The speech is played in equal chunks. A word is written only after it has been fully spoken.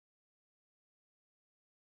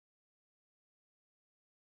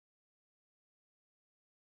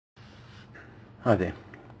Hi there,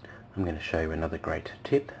 I'm going to show you another great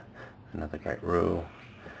tip, another great rule,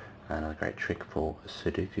 another great trick for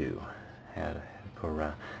Sudoku,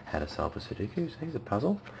 how to solve a Sudoku. So here's a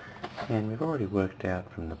puzzle, and we've already worked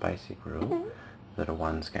out from the basic rule that a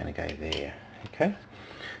 1's going to go there. Okay,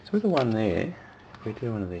 so with a 1 there, if we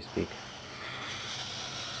do one of these big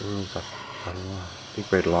rules up, a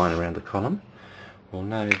big red line around the column, we'll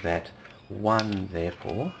know that 1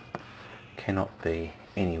 therefore cannot be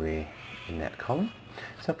anywhere in that column.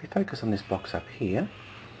 So if we focus on this box up here,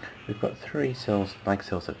 we've got 3 cells, blank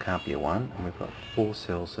cells that can't be a 1, and we've got 4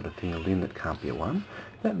 cells that are filled in that can't be a 1.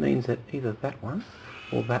 That means that either that one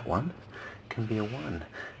or that one can be a 1.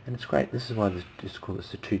 And it's great, this is why this called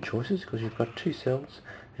this the 2 choices, because you've got 2 cells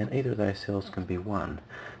and either of those cells can be 1.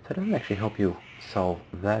 So it doesn't actually help you solve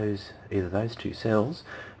either those 2 cells,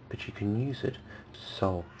 but you can use it to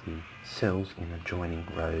solve the cells in adjoining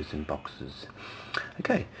rows and boxes.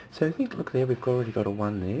 Okay, so I think, look there, we've already got a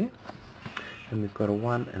 1 there, and we've got a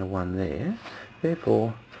 1 and a 1 there.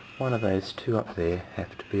 Therefore, one of those 2 up there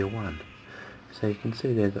have to be a 1. So you can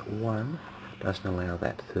see there that 1 doesn't allow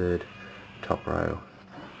that third top row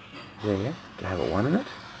there to have a 1 in it,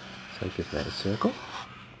 so give that a circle.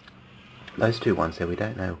 Those 2 ones there, we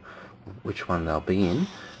don't know which one they'll be in,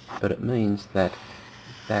 but it means that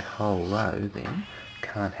that whole row then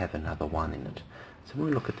can't have another 1 in it. So when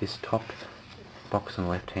we look at this top box on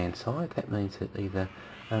the left hand side, that means that either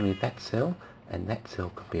only that cell and that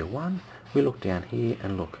cell could be a 1. We look down here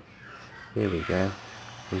and look, there we go,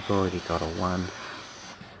 we've already got a 1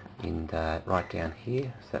 in right down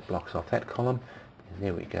here, so that blocks off that column, and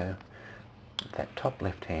there we go, that top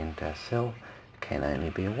left hand cell can only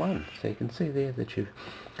be a 1. So you can see there that you've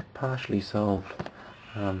partially solved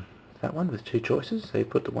that one with 2 choices. So you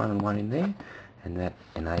put the 1 and 1 in there, and that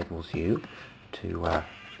enables you to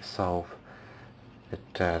solve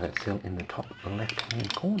that cell in the top left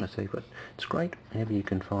hand corner. So it's great whenever you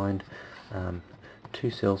can find 2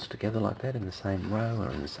 cells together like that in the same row or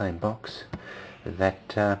in the same box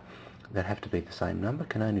that have to be the same number,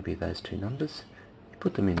 can only be those 2 numbers. You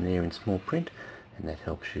put them in there in small print, and that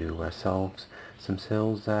helps you solve some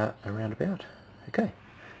cells around about. Okay,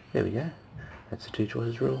 there we go. That's the 2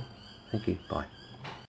 choices rule. Thank you. Bye.